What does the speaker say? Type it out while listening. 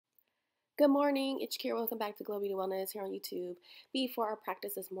Good morning, it's Kira. Welcome back to Glow Beauty Wellness here on YouTube. Before our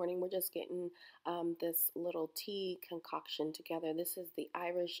practice this morning, we're just getting this little tea concoction together. This is the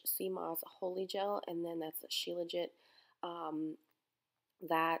Irish Sea Moss Holy Gel, and then that's a Shilajit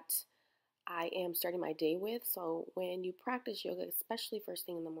that I am starting my day with. So when you practice yoga, especially first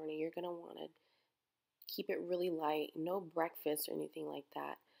thing in the morning, you're going to want to keep it really light, no breakfast or anything like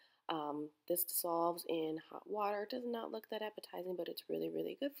that. This dissolves in hot water. It does not look that appetizing, but it's really,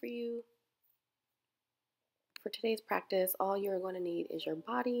 really good for you. For today's practice, all you're going to need is your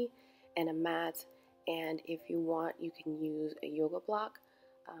body and a mat, and if you want, you can use a yoga block.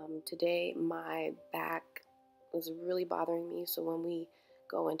 Today, my back was really bothering me, so when we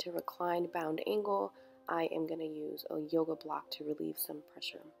go into reclined bound angle, I am going to use a yoga block to relieve some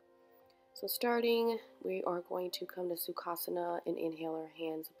pressure. So starting, we are going to come to Sukhasana and inhale our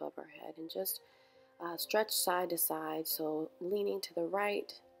hands above our head and just stretch side to side, so leaning to the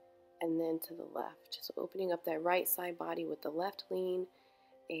right and then to the left. So opening up that right side body with the left lean,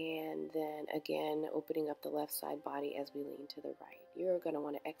 and then again opening up the left side body as we lean to the right. You're going to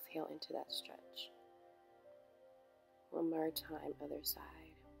want to exhale into that stretch. One more time, other side.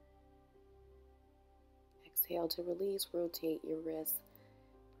 Exhale to release, rotate your wrists,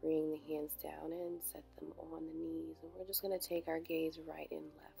 bring the hands down and set them on the knees. And we're just going to take our gaze right and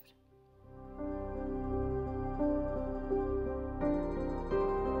left.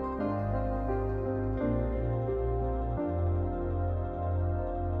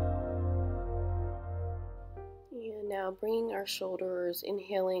 And now bringing our shoulders,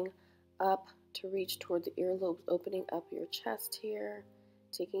 inhaling up to reach toward the earlobes, opening up your chest here,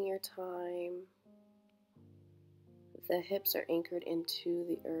 taking your time. The hips are anchored into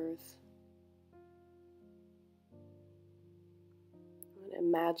the earth. And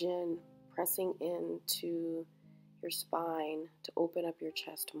imagine pressing into your spine to open up your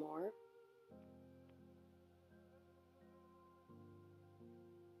chest more.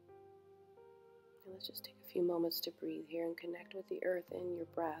 And let's just take a few moments to breathe here and connect with the earth in your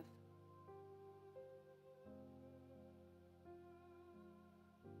breath.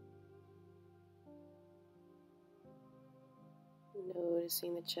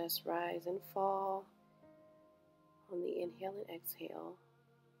 Noticing the chest rise and fall on the inhale and exhale.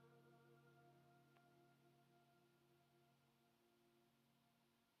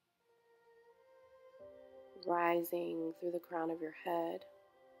 Rising through the crown of your head,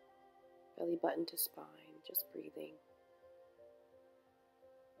 belly button to spine, just breathing.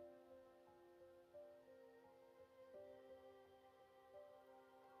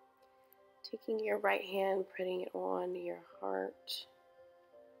 Taking your right hand, putting it on your heart.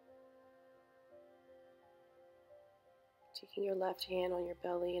 Taking your left hand on your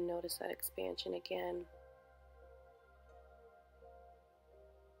belly and notice that expansion again.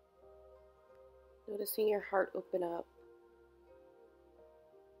 Noticing your heart open up.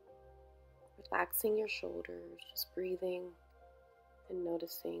 Relaxing your shoulders, just breathing and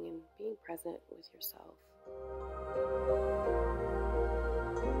noticing and being present with yourself.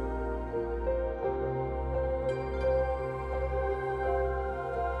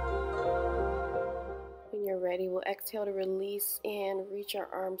 When you're ready, we'll exhale to release and reach our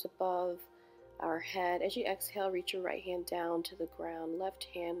arms above our head. As you exhale, reach your right hand down to the ground. Left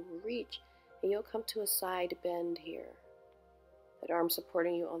hand will reach and you'll come to a side bend here. That arm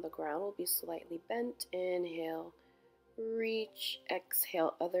supporting you on the ground will be slightly bent. Inhale, reach,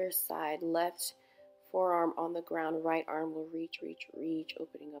 exhale, other side. Left forearm on the ground, right arm will reach,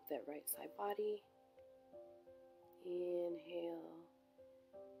 opening up that right side body. Inhale,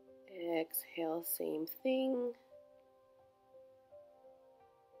 exhale, same thing.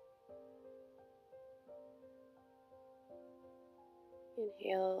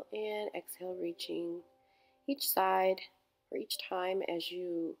 Inhale and exhale, reaching each side or each time as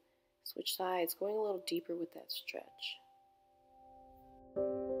you switch sides, going a little deeper with that stretch.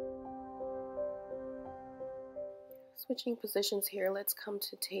 Switching positions here, let's come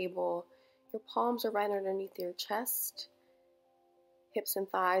to table. Your palms are right underneath your chest, hips and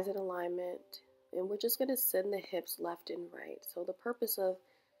thighs in alignment, and we're just going to send the hips left and right. So the purpose of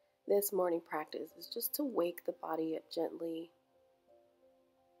this morning practice is just to wake the body up gently.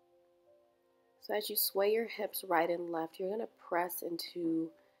 So as you sway your hips right and left, you're going to press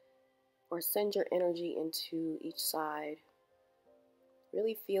into or send your energy into each side,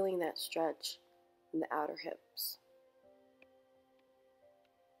 really feeling that stretch in the outer hips.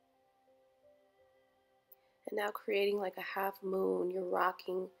 And now creating like a half moon, you're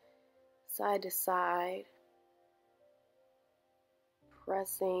rocking side to side,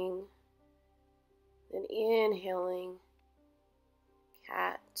 pressing, then inhaling,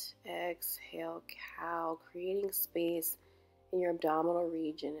 cat, exhale, cow, creating space in your abdominal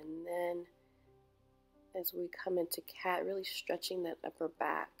region. And then as we come into cat, really stretching that upper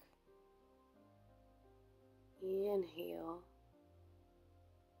back. Inhale,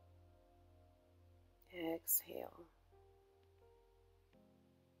 exhale,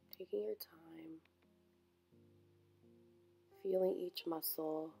 taking your time, feeling each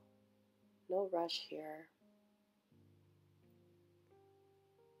muscle, no rush here.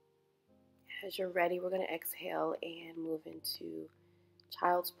 As you're ready, we're going to exhale and move into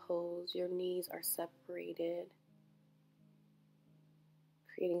child's pose. Your knees are separated,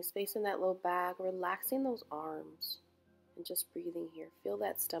 creating space in that low back, relaxing those arms, and just breathing here. Feel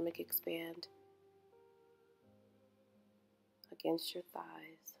that stomach expand against your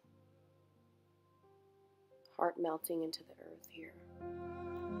thighs, heart melting into the earth here.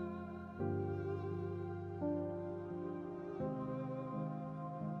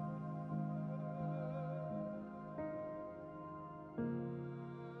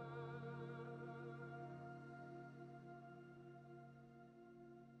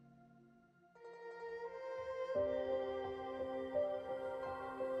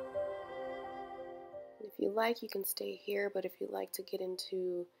 If you like, you can stay here, but if you'd like to get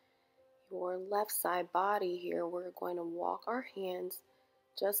into your left side body here, we're going to walk our hands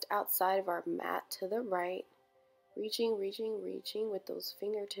just outside of our mat to the right, reaching with those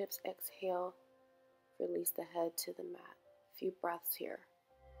fingertips. Exhale, release the head to the mat. A few breaths here.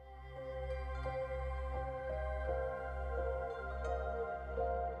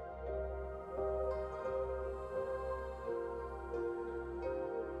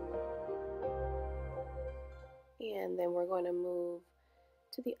 And then we're going to move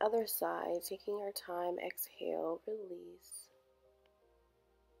to the other side, taking our time. Exhale, release.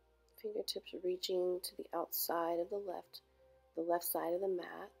 Fingertips reaching to the outside of the left side of the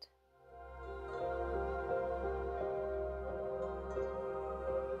mat.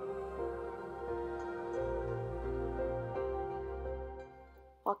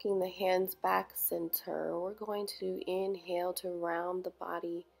 Walking the hands back center, we're going to inhale to round the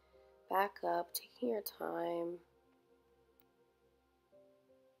body back up, taking your time.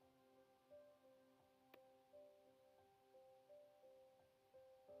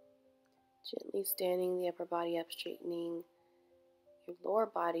 Gently standing the upper body up, straightening your lower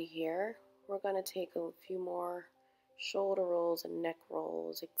body here. We're going to take a few more shoulder rolls and neck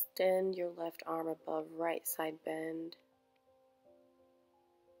rolls. Extend your left arm above right side bend.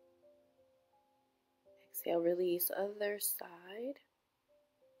 Exhale, release other side.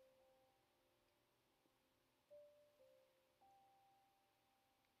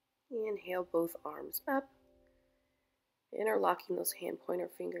 Inhale, both arms up. Interlocking those hand pointer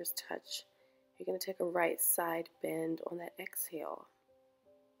fingers touch. You're going to take a right side bend on that exhale.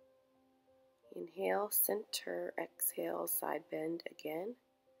 Inhale, center, exhale, side bend again.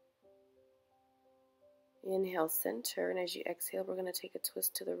 Inhale, center, and as you exhale, we're going to take a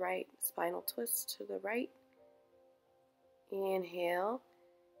twist to the right, spinal twist to the right. Inhale,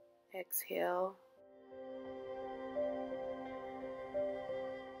 exhale.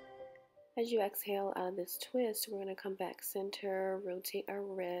 As you exhale out of this twist, we're going to come back center, rotate our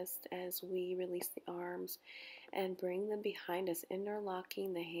wrist as we release the arms and bring them behind us,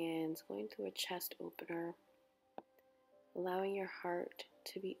 interlocking the hands, going through a chest opener, allowing your heart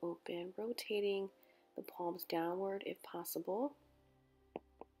to be open, rotating the palms downward if possible,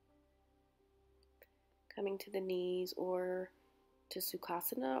 coming to the knees or to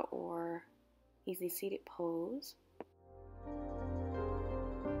Sukhasana or easy seated pose.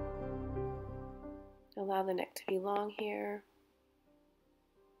 Allow the neck to be long here.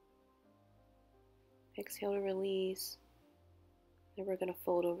 Exhale to release. Then we're going to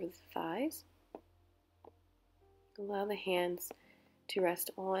fold over the thighs. Allow the hands to rest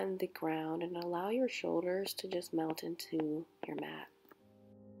on the ground and allow your shoulders to just melt into your mat.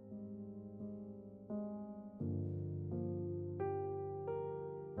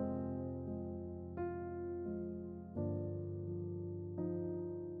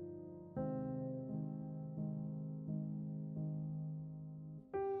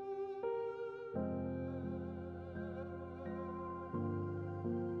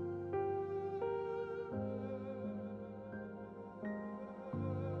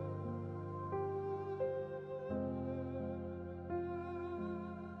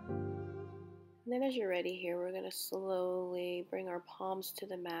 And then as you're ready here, we're going to slowly bring our palms to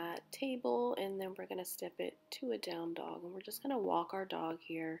the mat table, and then we're going to step it to a down dog. And we're just going to walk our dog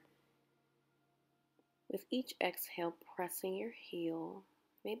here. With each exhale, pressing your heel,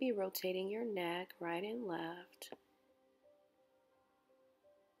 maybe rotating your neck right and left.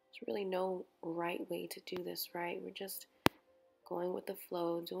 really no right way to do this, right? We're just going with the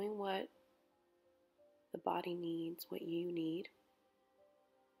flow, doing what the body needs, what you need.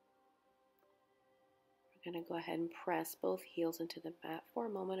 We're going to go ahead and press both heels into the mat for a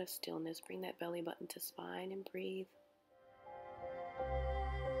moment of stillness. Bring that belly button to spine and breathe.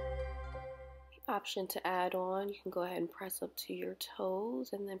 The option to add on, you can go ahead and press up to your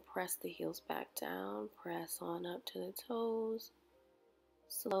toes and then press the heels back down. Press on up to the toes.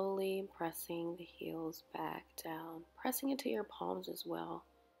 Slowly pressing the heels back down. Pressing into your palms as well.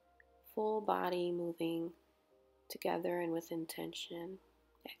 Full body moving together and with intention.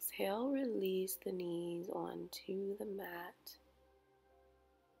 Exhale, release the knees onto the mat.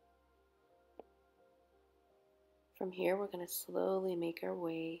 From here, we're going to slowly make our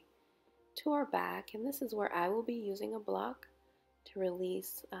way to our back, and this is where I will be using a block to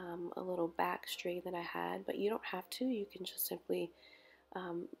release a little back strain that I had, but you don't have to. You can just simply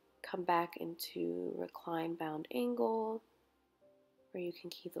come back into recline bound angle, or you can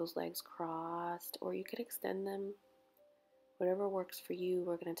keep those legs crossed, or you could extend them. Whatever works for you.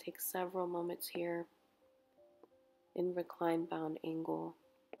 We're going to take several moments here in recline bound angle.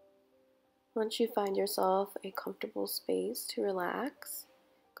 Once you find yourself a comfortable space to relax,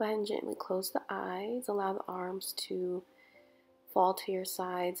 go ahead and gently close the eyes. Allow the arms to fall to your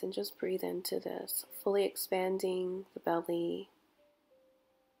sides and just breathe into this, fully expanding the belly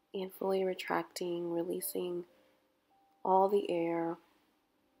and fully retracting, releasing all the air.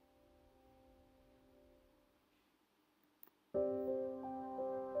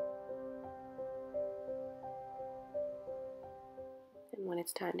 And when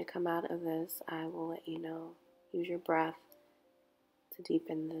it's time to come out of this, I will let you know. Use your breath to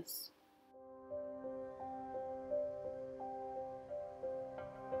deepen this.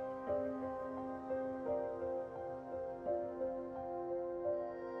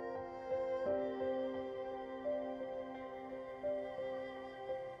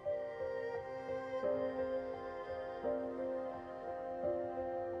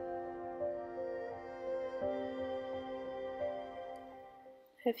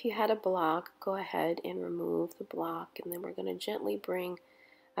 If you had a block, go ahead and remove the block, and then we're going to gently bring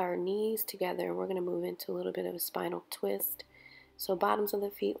our knees together. We're going to move into a little bit of a spinal twist. So bottoms of the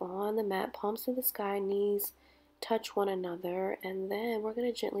feet on the mat, palms to the sky, knees touch one another, and then we're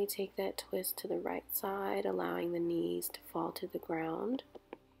going to gently take that twist to the right side, allowing the knees to fall to the ground.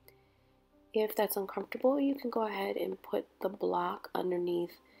 If that's uncomfortable, you can go ahead and put the block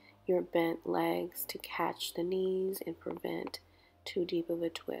underneath your bent legs to catch the knees and prevent too deep of a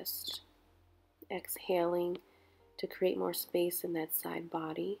twist. Exhaling to create more space in that side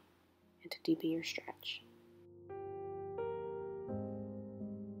body and to deepen your stretch.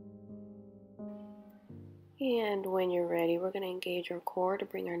 And when you're ready, we're going to engage our core to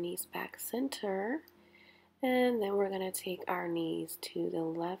bring our knees back center. And then we're going to take our knees to the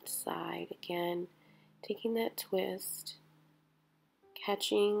left side. Again, taking that twist,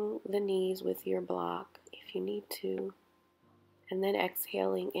 catching the knees with your block if you need to. And then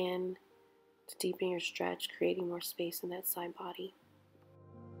exhaling in to deepen your stretch, creating more space in that side body.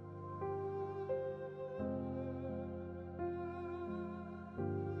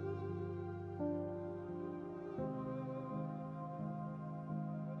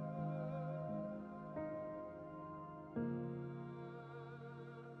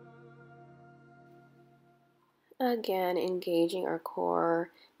 Again, engaging our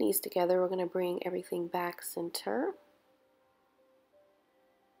core, knees together. We're going to bring everything back center.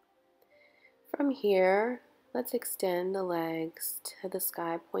 From here, let's extend the legs to the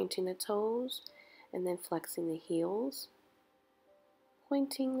sky, pointing the toes and then flexing the heels.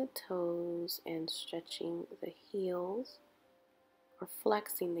 Pointing the toes and stretching the heels, or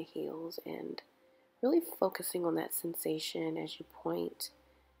flexing the heels, and really focusing on that sensation as you point.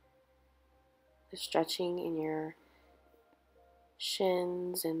 The stretching in your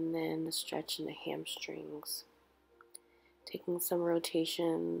shins and then the stretch in the hamstrings. Taking some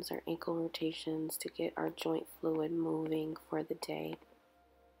rotations or ankle rotations to get our joint fluid moving for the day.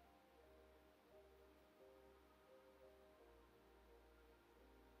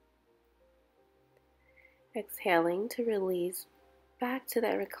 Exhaling to release back to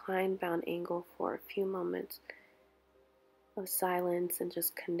that reclined bound angle for a few moments of silence and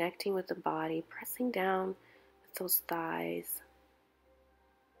just connecting with the body, pressing down with those thighs,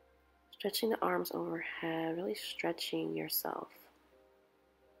 stretching the arms overhead, really stretching yourself.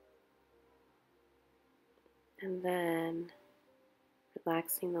 And then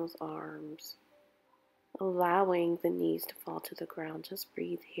relaxing those arms, allowing the knees to fall to the ground. Just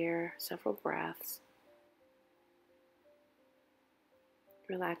breathe here, several breaths.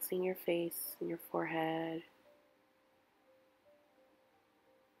 Relaxing your face and your forehead.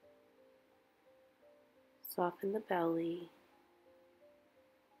 Soften the belly.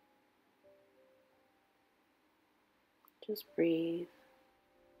 Just breathe.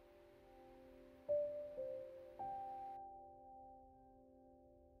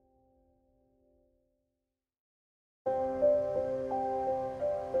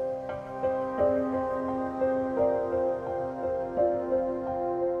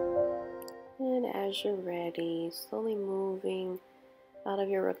 And as you're ready, slowly moving out of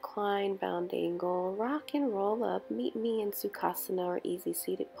your reclined bound angle, rock and roll up. Meet me in Sukhasana or easy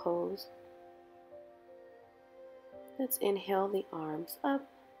seated pose. Let's inhale the arms up,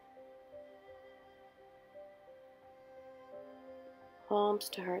 palms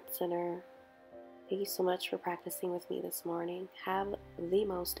to heart center. Thank you so much for practicing with me this morning. Have the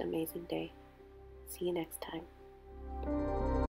most amazing day. See you next time.